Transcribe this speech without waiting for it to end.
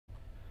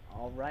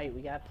All right,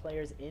 we got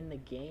players in the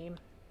game.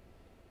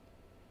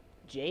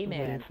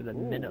 JayMan, for the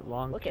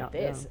minute-long look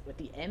countdown. at this with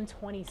the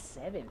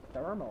M27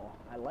 thermal.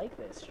 I like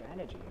this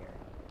strategy here.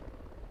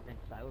 And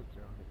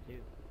silencer on it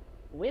too.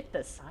 With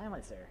the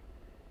silencer.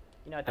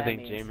 You know what that I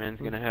think means? JayMan's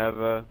gonna have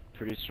a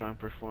pretty strong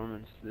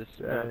performance this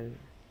You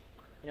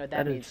know what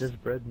that means?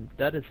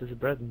 That is his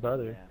bread and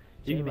butter. Yeah.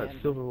 You can let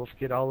Silverwolf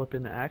get all up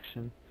into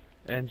action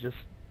and just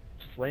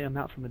lay him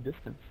out from a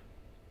distance.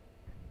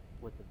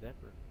 With the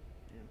Vepr.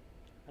 Yeah.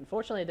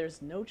 Unfortunately,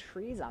 there's no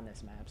trees on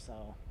this map, so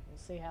we'll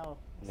see how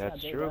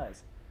Jay true.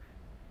 does.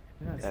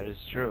 Yes. That is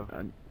true.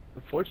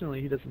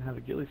 Unfortunately, he doesn't have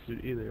a ghillie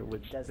suit either,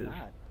 which He does is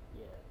not.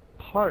 Yeah.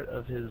 part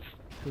of his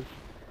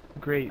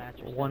great Match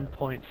yourself.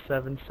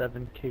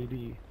 1.77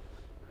 KD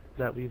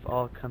that we've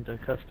all come to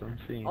custom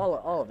seeing.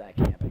 All of that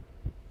camping.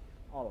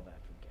 All of that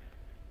from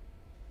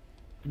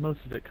camping. Most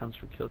of it comes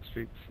from kill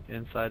streaks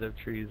inside of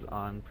trees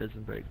on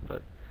Prison Break,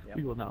 but Yep.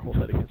 we will not hold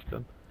that against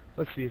him.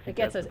 Let's see if he It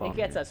gets gets us. the bomb It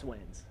gets here. us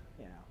wins.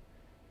 You know.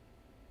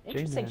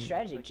 Interesting JayMan.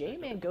 strategy.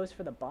 JayMan goes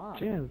for the bomb.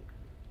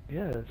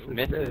 Yes, it's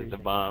Misses the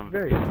bomb.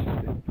 very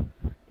interesting.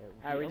 Yeah,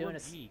 Alright, we're doing a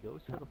LMG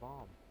goes for the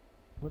bomb.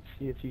 Let's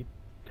see if he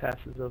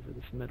passes over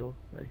this middle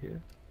right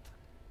here.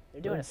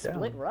 They're doing a Right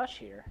split down. rush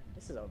here.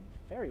 This is a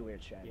very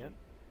weird strategy. Yep.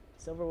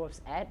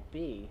 Silverwolf's at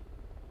B.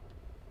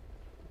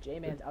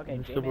 JayMan's okay.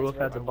 If JayMan's Silverwolf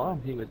had the rotating.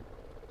 bomb, he would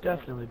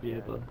definitely be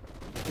able to.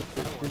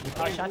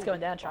 Oh, shots going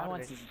down.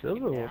 Tryonce is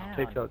Silverwolf down.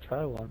 takes out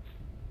Tryonce.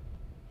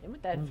 Him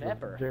with that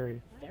Vepr.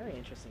 Very, Very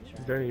interesting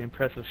strategy. very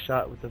impressive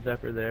shot with the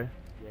Vepr there.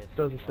 Yes.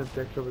 Throws a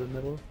Syntax over the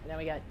middle. And then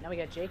we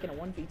got Jake in a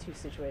 1v2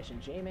 situation.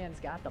 JayMan's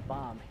got the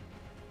bomb.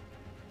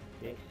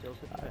 Jake still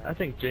sits back. I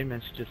think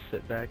JayMan should just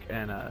sit back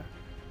and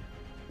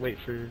wait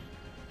for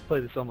play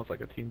this almost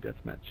like a team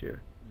deathmatch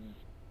here.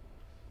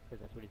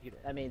 Because that's what he's good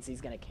at. That means he's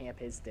gonna camp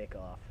his dick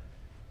off.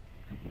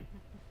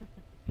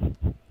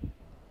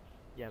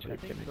 Yeah, but I Jake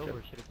think can Silver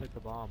jump. should have took the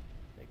bomb.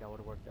 I think that would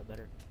have worked out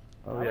better.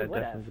 Oh Probably yeah, would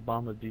definitely. have. The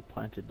bomb would be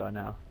planted by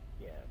now.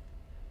 Yeah.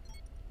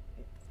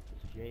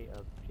 It's Jay's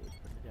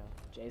putting it down.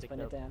 Jay's Picked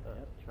putting it up, down.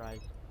 Yep. Tries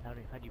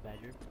Honey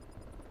Badger.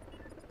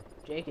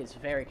 Jake is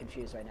very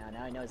confused right now.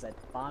 Now he knows that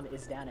bomb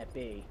is down at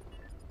B.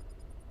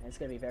 And it's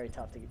gonna be very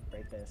tough to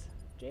break this.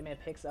 JayMan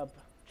picks up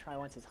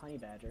Tryonce's Honey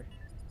Badger.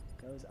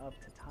 Goes up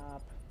to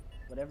top.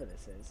 Whatever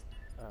this is.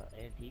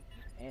 Antique.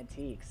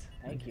 Antiques.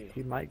 Thank you.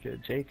 He might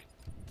get Jake.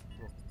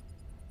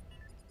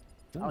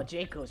 Oh,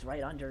 Jake goes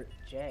right under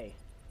Jay.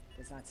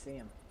 Does not see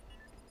him.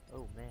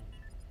 Oh man.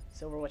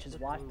 Silverwolf is,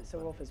 Good move,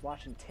 Silverwolf is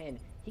watching 10.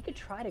 He could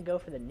try to go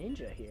for the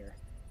ninja here,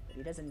 but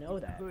he doesn't know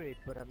that. Could,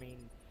 but I mean.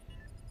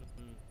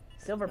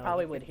 Silver no,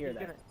 probably he's would gonna- hear he's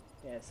that. gonna-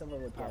 Yeah, Silver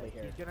would probably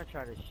hear He's it. gonna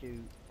try to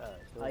shoot.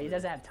 He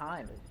doesn't have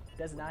time.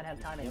 Does not have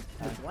time. And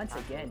Yep. once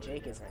again,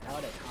 Jake is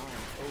out of time.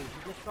 Oh,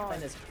 he just saw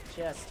Playing it. this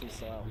just too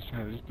slow. Just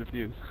trying to just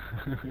defuse.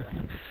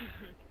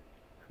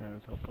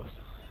 That's hopeless.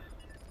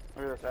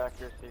 Look at this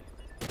accuracy.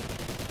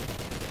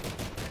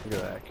 Look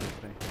at that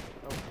accuracy.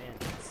 Oh man.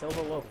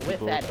 Silverwolf with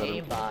that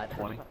aimbot.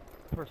 20.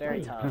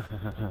 Very tough.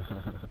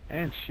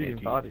 And shooting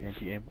bodies.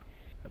 Anti-aim.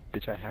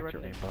 Bitch, I hacked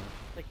your aimbot.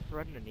 It's like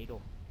threading a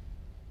needle.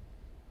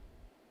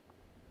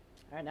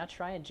 Alright, now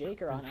Try and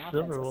Jake are on offense.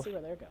 Silverwolf. Let's see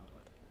where they're going.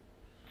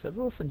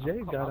 Silverwolf and Jay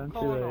got I'm onto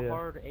calling a a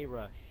hard A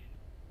rush.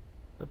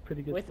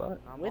 pretty good With, spot.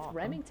 with off.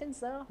 Remingtons,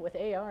 though, with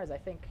ARs, I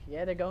think,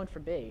 yeah, they're going for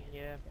B.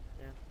 Yeah.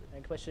 They're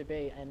going to push to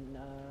B. And,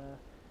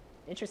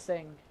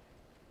 interesting.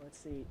 Let's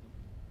see.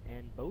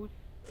 And both.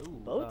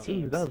 Ooh, Both Ooh,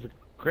 teams. that was a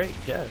great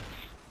guess.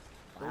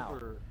 Wow.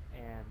 Silver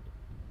and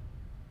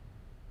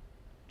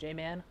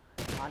JayMan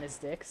on his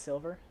dick,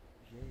 Silver.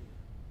 Jay.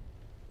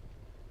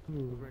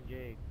 Ooh, Silver and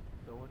Jay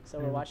going. So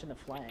we're watching the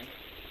flank.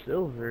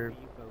 Silver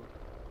You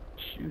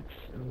both. shoots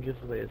and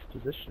gives away his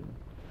position,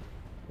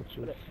 which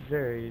was What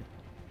very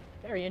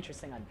Very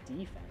interesting on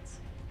defense.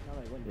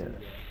 Normally wouldn't yes. do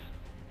that.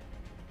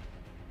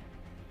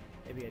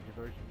 Maybe a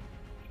diversion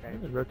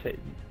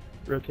strategy.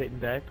 Rotating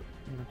back.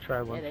 I'm gonna try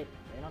Yeah, one. they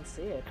don't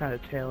see it. Kind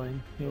of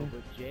tailing No, here.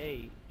 but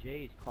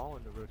Jay's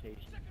calling the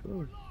rotation.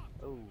 Ooh,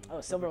 Oh. Oh,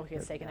 Silver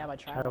gets taken out by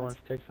Tryonce Tryonce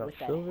takes out with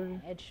that Silver.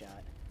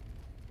 headshot.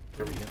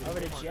 Over Over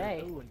to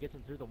Jay. Ooh, and gets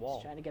him through the He's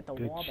wall. trying to get the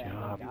Good wall back.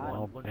 job. Got him.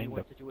 Well, One bang v the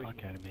one situation.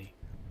 fuck out of me.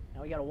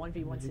 Now we got a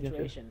 1v1 Did he get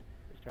situation.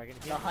 He's trying to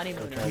The hit.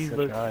 honeymooners. Okay, He's good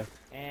look- try.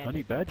 And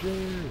Honey Badger!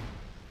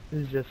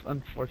 This is just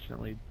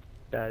unfortunately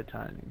bad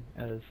timing,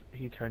 as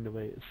he turned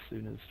away as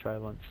soon as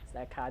Tryonce It's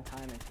that COD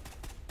timing.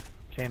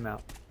 came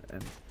out,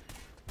 and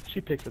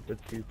she picks up the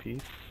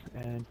 2-piece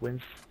and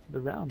wins the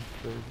round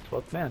for the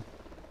 12th man.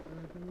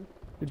 Mm-hmm.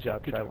 Good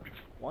job, Good job.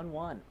 Tryonce.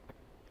 1-1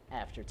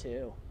 after 2.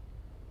 You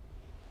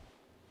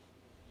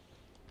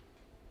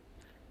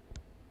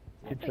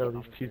I can think tell it-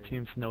 these two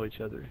teams know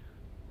each other.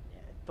 Yeah,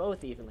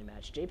 both evenly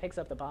matched. Jay picks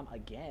up the bomb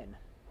again.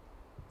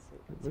 Let's see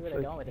It where looks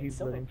they're going like with it. he's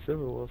Silver. letting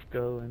Silverwolf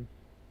go, and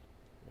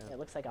Yeah, it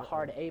looks like a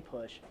hard A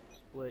push.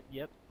 split.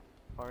 Yep.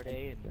 Hard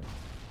A and.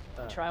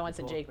 Tryonce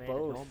and Jake man is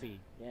both. Going B.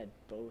 Yeah,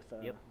 both.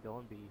 Yep.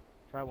 Going B.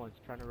 Tryonce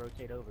trying to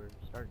rotate over.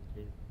 Starting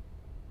to.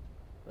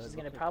 But She's it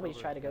gonna looks like probably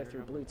Silver's try to go better through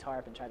number. blue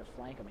tarp and try to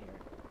flank him here.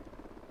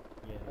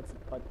 Yeah.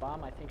 But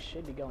bomb I think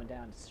should be going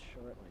down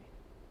shortly.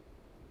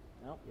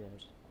 Nope.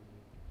 Yes.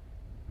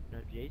 No,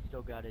 Jay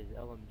still got his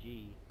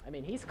LMG. I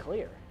mean, he's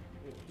clear.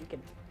 He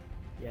can.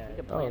 Yeah. He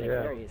can Oh, plan it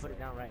yeah. very Put easily. it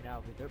down right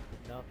now because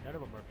none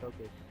of them are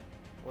focused.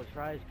 Well,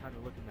 Try's kind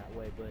of looking that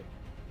way, but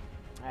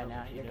All right,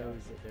 now he here knows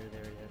goes. that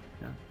they're there yet.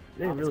 Yeah.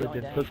 They Bomb's really going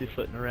been down.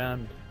 pussyfooting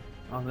around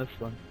on this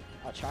one.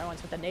 Oh,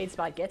 Tryonce with the nade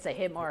spot gets a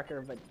hit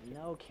marker, but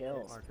no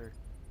kills. Marker.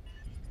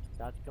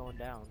 That's going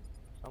down.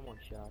 Someone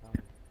shot on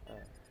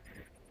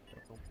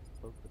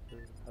both the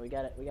Pooh. Oh, we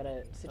got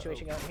a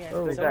situation going here.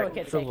 Oh, Silver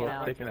gets taken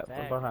out. taken out from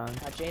Back. behind.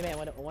 JayMan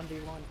went a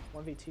 1v1,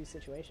 1v2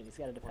 situation. He's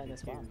got to defend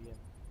this bomb. Yeah.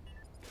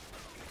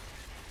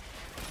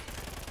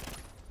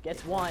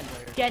 Gets one.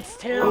 Gets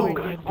two. Oh,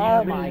 God Oh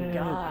damn my it.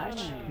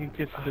 gosh. He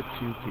gets the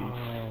 2-piece.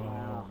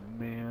 Wow. Oh,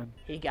 man.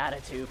 He got a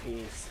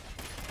 2-piece.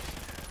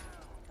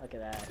 Look at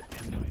that.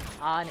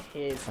 On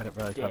his I didn't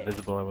realize how dick.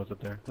 visible I was up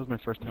there. That was my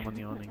first time on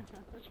the awning.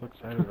 So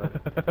excited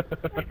about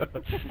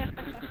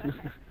it.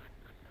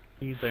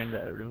 He learned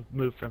that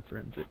move from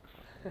forensics.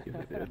 Yes,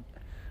 he did.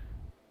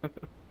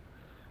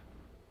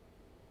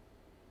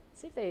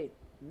 See if they.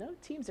 No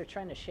teams are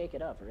trying to shake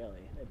it up,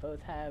 really. They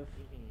both have.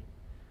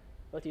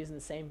 Both using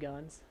the same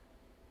guns.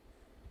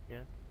 Yeah.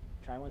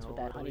 Tryonce No, with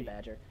that honey really.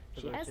 badger.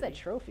 She Diversity. has that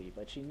trophy,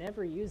 but she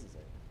never uses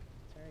it.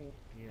 It's very,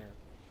 Yeah.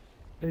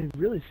 They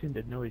really seem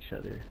to know each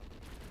other.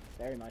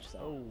 very much so.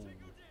 Oh.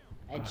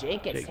 And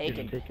Jake gets Jake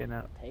taken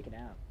out. taken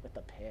out with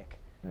the pick.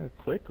 Yeah,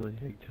 quickly.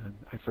 Big time.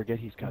 I forget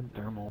he's got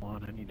thermal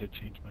on. I need to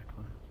change my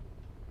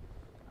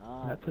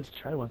class. That puts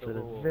Tryonce The at a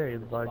little- very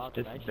the large spot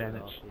that I showed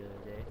disadvantage. off the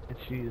other day. And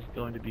she is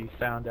going to be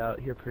found out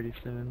here pretty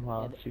soon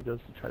while Yeah, she goes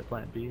to try to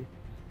plant B.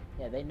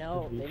 Yeah, they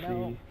know. As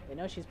we They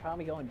know she's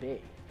probably going B. You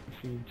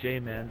see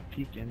JayMan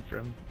peeking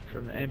from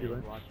the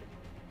ambulance. Watching.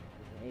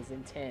 And he's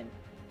in 10.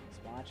 He's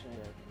watching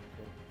Yeah, it.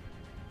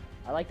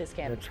 I like this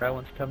Yeah, campus.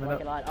 Tryonce coming Like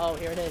up. a lot. Oh,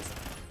 here it is.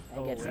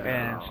 And gets it.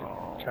 And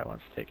Tryonce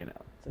taken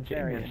out. It's a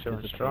very JayMan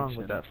showing strong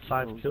with that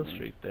 5-kill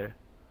streak there.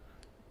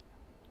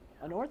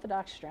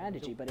 unorthodox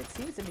strategy, but it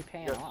seems to be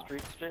paying Got off.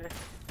 streaks, Jay?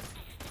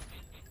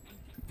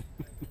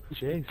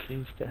 Jay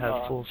seems to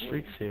have full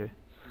streaks here.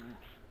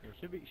 Yeah,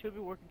 should be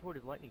working toward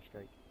his lightning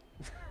strike.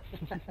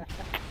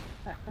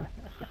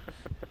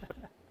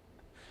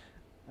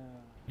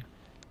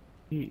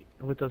 He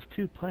with those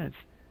 2 plants,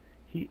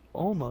 he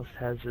almost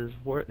has his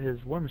war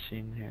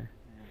machine here.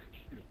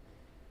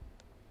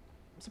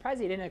 I'm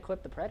surprised he didn't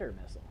equip the Predator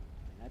missile.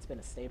 I mean, that's been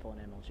a staple in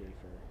MLG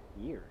for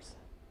years.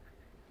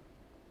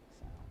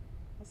 So,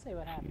 let's see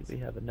what happens. We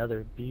have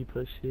another B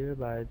push here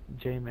by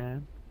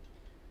JayMan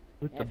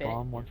with Yeah, the if it-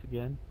 bomb once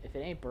again. If it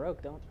ain't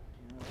broke, don't.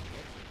 You know,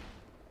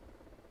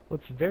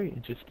 What's very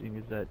interesting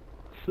is that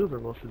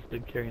Silverwolf has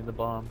been carrying the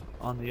bomb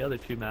on the other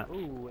 2 maps.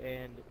 Ooh,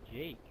 and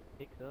Jake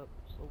picks up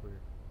silver.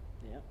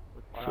 yeah.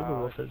 With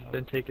Silverwolf has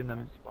been taking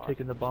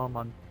the bomb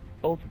on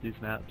both of these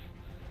maps.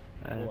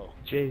 And Whoa.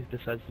 Jay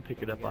decides to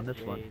pick it up on this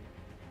one.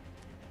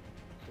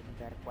 Sitting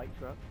back, white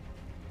truck.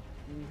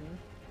 Mm-hmm.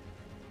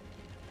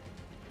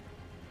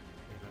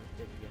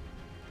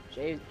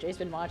 There you Jay's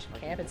been watching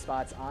camping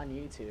spots on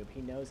YouTube.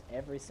 He knows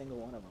every single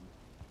one of them.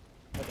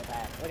 Look at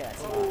that. Look at that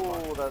spot.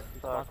 Oh, that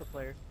go. sucks.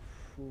 Player.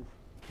 Ooh.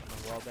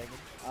 Wall banging.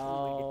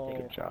 Oh,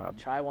 Good job.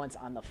 Tryonce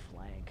on the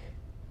flank.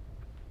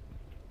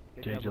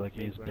 Good Jay, job you with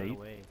like his Jake running bait?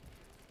 away.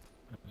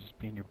 Just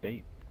being your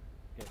bait.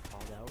 Get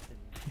called out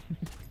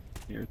and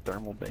Your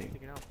thermal bait.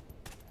 taken out.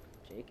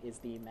 Jake is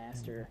the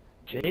master.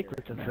 Jake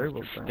with the Master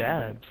verbal thermal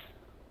stabs.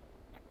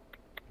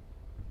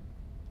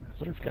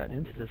 What has gotten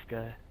into this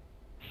guy?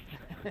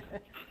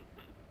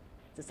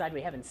 It's a side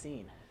we haven't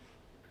seen.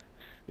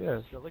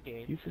 Yes. Still a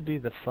game. He used to be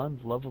the fun,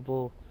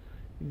 lovable,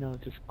 you know,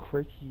 just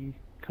quirky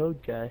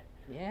code guy.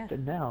 Yeah. But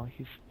now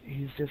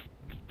he's just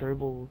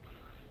verbal.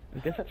 I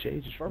guess Jay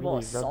just Verbal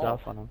really assault. rubbed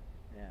off on him.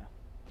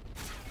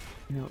 Yeah.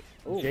 You know,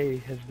 Ooh. Jay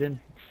has been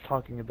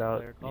talking about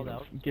Player called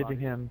out, giving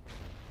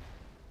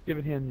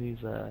spotted. him these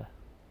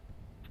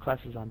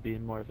classes on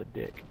being more of a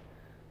dick.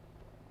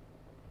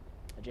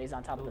 Jay's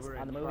on top of Over this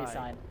on the and movie try.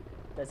 sign.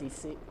 Does he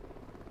see?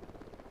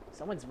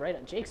 Someone's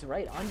right. Jake's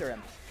right under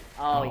him.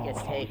 Oh, he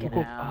gets taken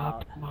look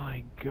out. Up,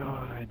 my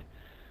god.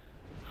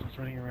 I was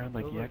running around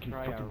like Silver and yucky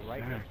Try are fucking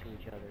right sack. next to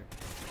each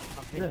other.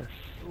 I'm hitting. Yes.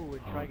 Ooh,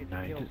 and Oh, Try gets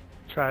nice. killed.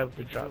 Try with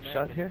the drop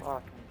shot here.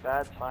 Fucking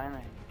bad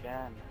timing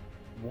again.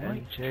 Why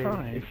And Jay,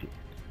 try? if you-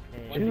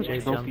 And She has Jay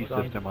a trophy jumps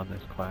on- system on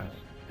this class,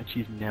 and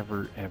she's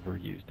never ever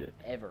used it.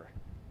 Ever.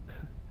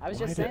 I was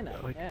Why just did- saying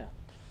that. like- Yeah.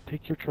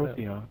 Take your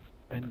trophy off,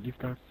 and you've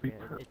got a free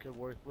yeah, perk. it's a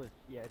worthless.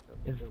 Yeah, if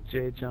it's a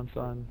Jay jumps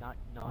on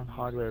not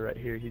hardware right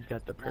here, he's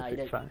got the Nah, he perfect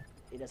didn't. time.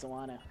 He doesn't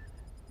want to.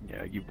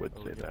 Yeah, you would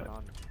say that.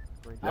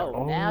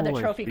 Oh, now the Oh,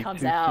 I trophy speak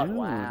comes too out. soon.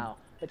 Wow.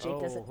 But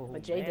Jake doesn't. Oh,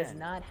 But Jay does man.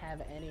 not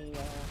have any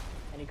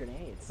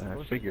grenades.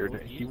 I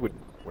figured he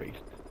wouldn't waste.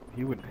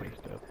 He wouldn't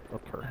waste a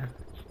perk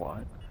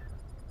slot.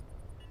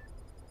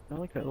 I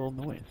like that little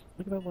noise.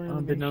 Look at that little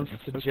Unbeknownst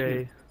animation. to It's so Jay,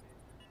 cute.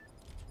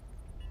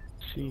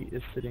 she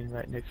is sitting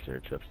right next to her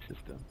trophy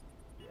system.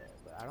 Yeah,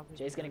 but I don't think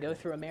Jay's gonna go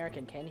through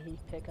American. Can he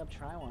pick up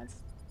Tryonce?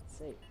 Let's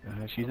see.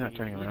 She's not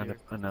turning around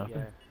enough.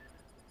 Yeah.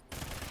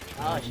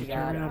 Oh, she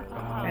got it. Turn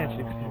around. And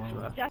she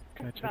picks it up.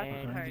 Can I check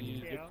That's And hard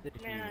he too. gets the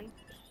defeat. Man.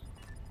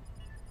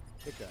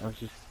 Good job.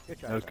 Good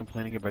try, I was bro.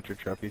 complaining about your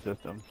trophy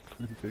system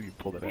until you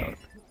pulled it out.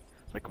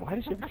 It's like, why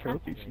does she have a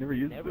trophy? She never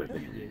used Never it.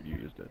 used it. You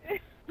used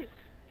it.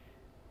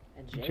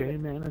 And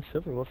JayMan and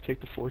Silverwolf take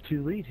the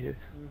 4-2 lead here.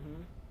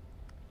 Mm-hmm.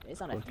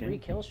 He's on a Close 3 game.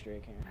 kill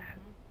streak here.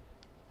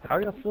 How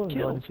are y'all feeling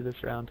Kill. going into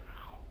this round?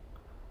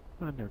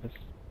 I'm nervous.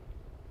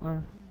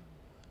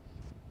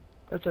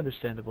 That's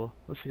understandable.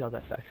 Let's see how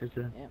that factors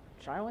in. Yeah,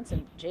 Tryonce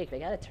and Jake, they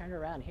gotta turn it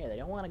around here. They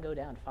don't want to go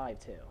down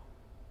 5-2.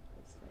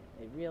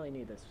 They really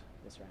need this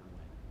round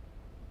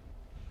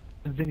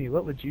win. Vinny,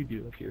 what would you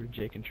do if you were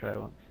Jake and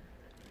Tryonce?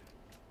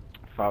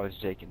 If I was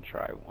Jake and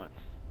Tryonce.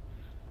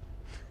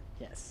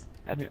 Yes.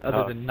 I mean, That's other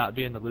tough. than not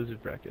being the loser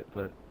bracket,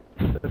 but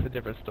that's a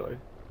different story.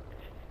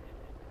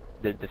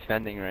 They're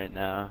defending right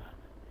now.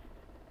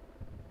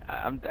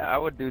 I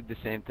would do the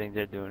same thing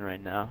they're doing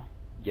right now.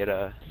 Get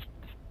a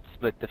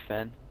split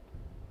defend.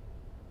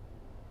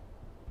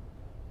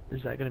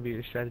 Is that going to be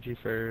your strategy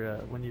for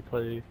when you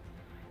play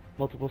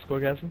multiple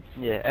scoregasms?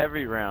 Yeah,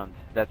 every round.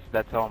 That's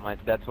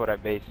what I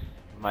base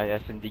my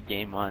S&D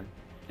game on.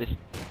 Just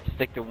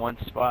stick to one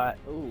spot,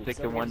 Ooh, stick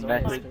to Silver's one over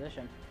in this method.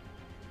 position.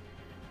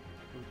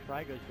 Ooh,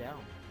 Try goes down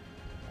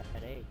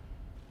at A.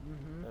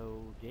 Mm-hmm.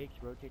 So Jake's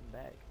rotating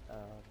back.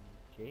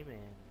 JayMan.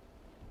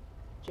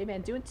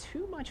 JayMan doing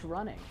too much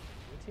running,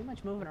 too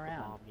much moving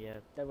around Yeah.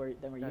 that we're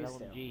Got used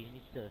to. LMG. He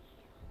needs to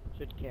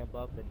should camp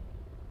up and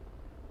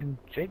And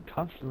Jake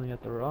constantly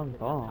at the wrong get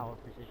that bomb. power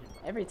position.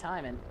 Every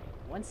time, and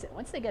once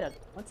they get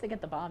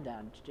the bomb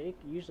down, Jake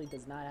usually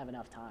does not have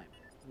enough time.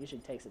 He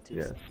usually takes it too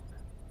Yes. soon.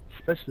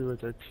 Especially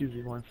with a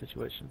 2v1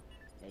 situation.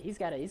 Yeah, he's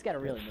got to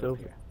really move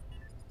Silver. here.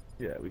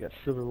 Yeah, we got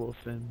Silverwolf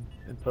in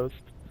post.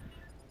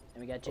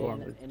 And we got Jay Along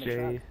in with the Jay.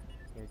 truck.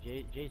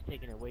 Yeah, Jay's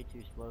taking it way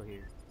too slow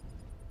here.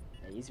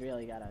 Yeah, he's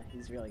really gotta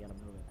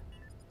move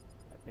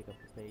it. I pick up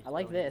the pace. I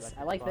like Oh, this. he's I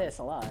back like to the this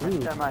a lot.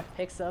 Ooh. Semi.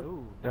 Picks up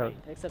Ooh, Yeah. nice.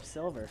 picks up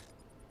Silver.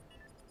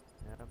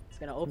 Yeah. It's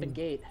gonna open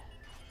gate.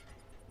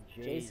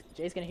 Jay's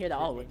gonna hear the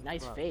sitting in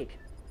nice front. fake,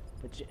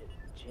 but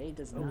Jay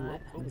does not.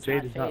 does Jay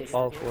not does not phase.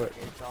 fall for it.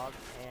 Good dog,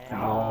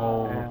 and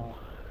Oh.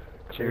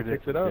 Jay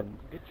picks it up.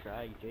 Good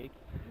try, Jake.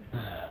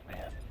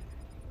 Man.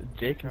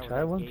 Jake and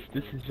Try with Tryonce, Jake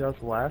this here. is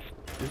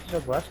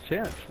y'all's last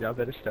chance. Y'all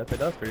better step it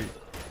up, or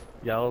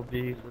y'all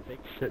be We're big,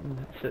 sitting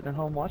at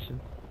home watching.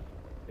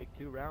 big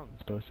 2 rounds.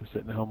 Supposed to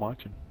sit in the home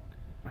watching.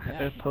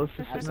 Yeah, Opposed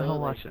to sitting at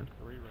home absolutely. watching.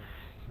 3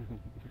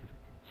 rounds.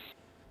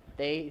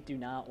 They do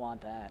not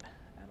want that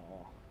at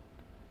all.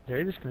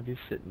 They're just gonna be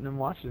sitting and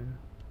watching.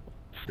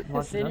 Sitting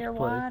watching Sitting us here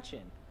play.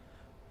 watching.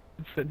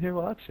 Sitting here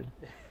watching.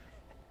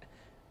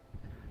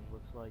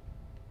 Looks like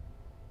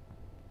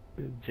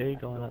Jay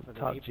That's going going up for the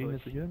top A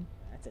genius push. again.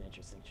 That's an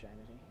interesting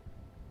strategy.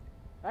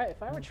 Alright,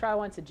 if I were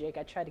Tryonce and Jake,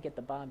 I'd try to get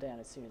the bomb down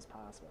as soon as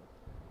possible.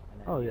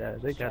 And then Oh yeah,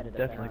 they just try gotta to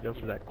defend. definitely go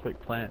for that quick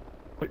plant.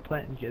 Quick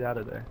plant and get out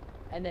of there.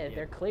 And Yeah.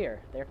 they're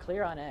clear. They're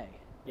clear on A.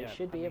 They Yeah,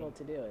 should I be able mean-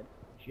 to do it.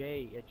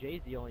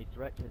 Jay's the only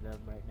threat to them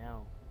right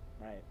now.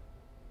 Right.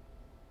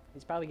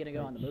 He's probably gonna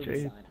go on the movie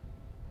Jay- side.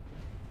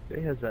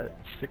 Jay has that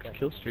Yeah, 6 definitely.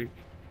 kill streak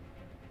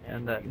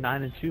and that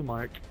 9-2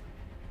 mark.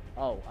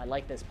 Oh, I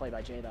like this play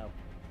by Jay though.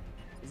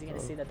 Is he gonna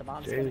Oh, see that the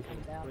bomb's Jay- gonna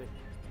come down? Quick.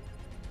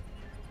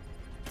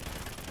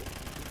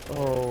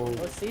 Oh,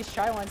 Oh, see,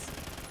 Tryonce.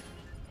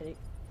 Hitting.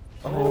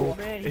 oh,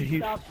 man, he- he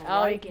stopped Oh,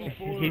 right he-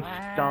 before. he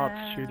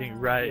stopped shooting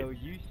right. Yo,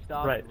 you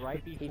stopped right.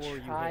 right He before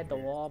you tried hit the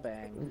her. wall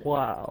bang,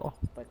 Wow.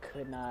 but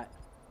could not.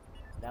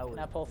 That was,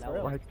 not pull that through.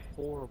 was Like-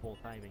 horrible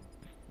timing.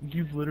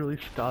 You've literally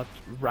stopped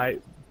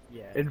right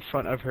Yeah. in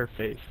front of her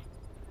face.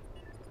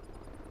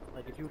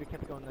 Like if you would have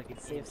kept going like an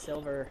Let's see if inch,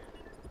 Silver.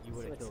 you See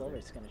would have what killed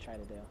her. Silver's gonna try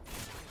to do.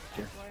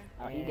 Boy.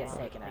 Oh, he gets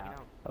And taken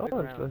out. Oh,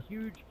 Good it's round. a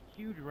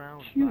Huge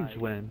round. huge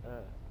by, win.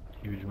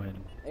 Huge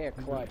win. They're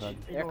clutch. God.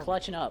 They're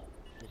clutching up.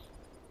 Just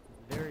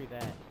very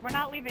bad. We're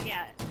not leaving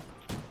yet.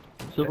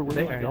 Silver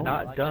They win. are don't.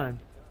 not like done.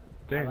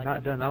 They're like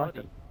not that done. I like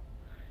mentality.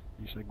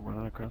 it. You should like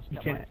running across. You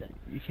That can't. mindset.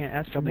 You can't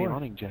ask Look for on the more.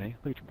 awning, Jay.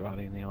 Look at your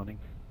body in the awning.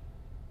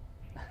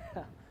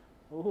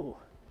 Ooh,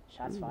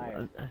 shots Ooh,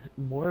 fired.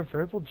 more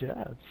verbal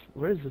jabs.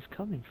 Where is this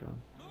coming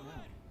from? I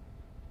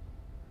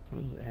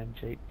don't know. Ooh, and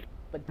Jake.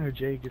 But- Or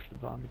Jay gets the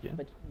bomb again.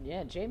 But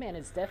yeah, JayMan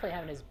is definitely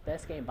having his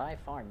best game by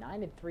far.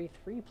 9-3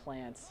 3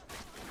 plants.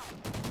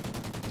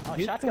 Oh,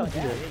 He's shots gonna going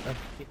be down.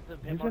 Get some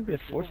hit He's gonna be a markers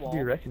to the force to be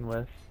wall. reckoned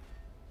with.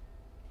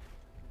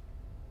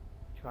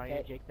 Try Okay.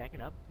 and Jake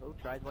backing up. Oh,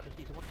 tries what to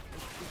see someone.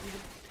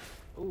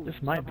 Ooh,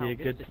 This might be somehow a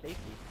gets good- to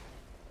safety.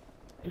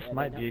 This Yeah,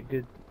 might they be a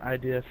good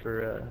idea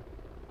for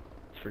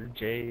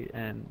Jay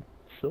and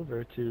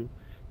Silver to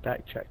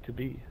backtrack to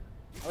B.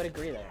 I would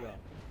agree there. Yeah.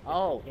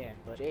 Oh, Yeah,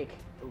 but Jake.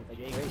 oh, Like,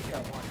 Jake great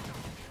got try. one.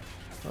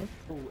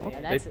 Oh, Ooh, oh, And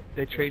they, that's-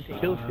 they trade Shake.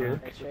 kills here.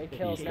 They trade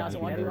kills. He's Now it's a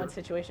gotta be 1v1 hurt.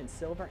 situation.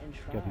 Silver and You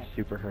gotta Try. be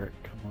super hurt.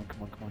 Come on,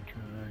 come on, come on,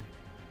 come on, try.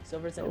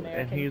 Silver's an Oh, and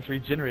American. he's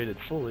regenerated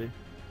fully.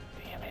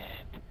 Damn it.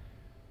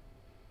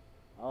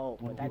 Oh,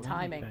 Well, but that you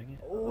timing. bang it.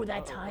 Oh,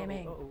 that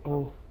timing.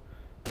 Oh,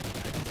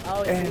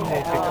 Oh, and it's they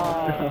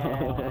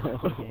oh.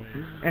 pick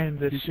up. And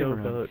the He's gonna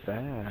run showboat.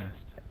 fast.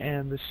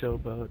 And the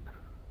showboat.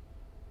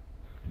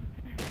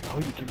 Oh,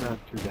 you came out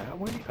through that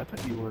way? I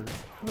thought you were...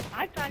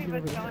 I thought he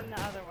was going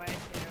the other way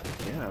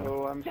too. Yeah.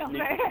 Oh, I'm Don't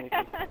sneaky, worry.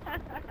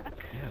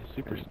 Yeah,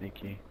 super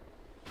sneaky.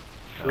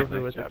 Silver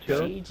Nice with a job, kill.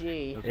 guys.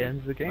 GG.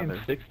 Ends the game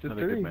Another- 6 to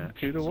another good 3, match.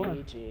 2 to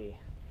 1. GG.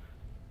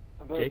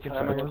 About Jake and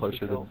time Tryonce I Much went to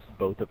closer than Twelfth.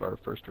 both of our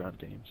first round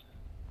games.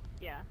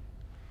 Yeah.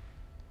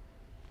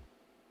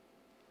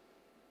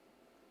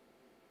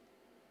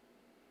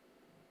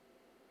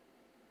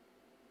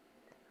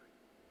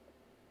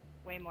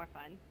 Way more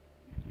fun.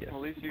 Yes.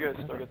 Well, at least you guys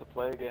still get to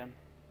play again.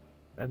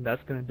 And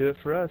that's going to do it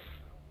for us.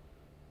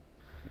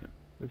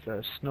 It's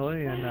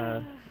Scnoi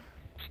and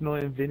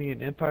Scnoi and Vinny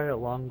and Empire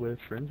along with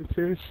Forensics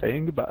here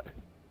saying goodbye.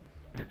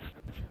 I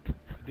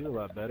do a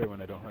lot better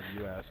when I don't have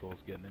you assholes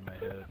getting in my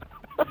head.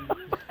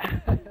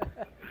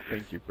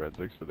 Thank you,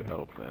 Forensics, for the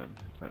help, man.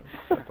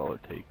 That's all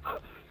it takes.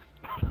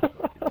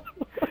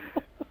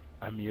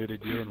 I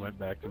muted you and went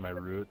back to my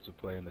roots of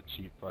playing the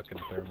cheap fucking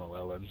thermal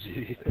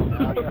LMG.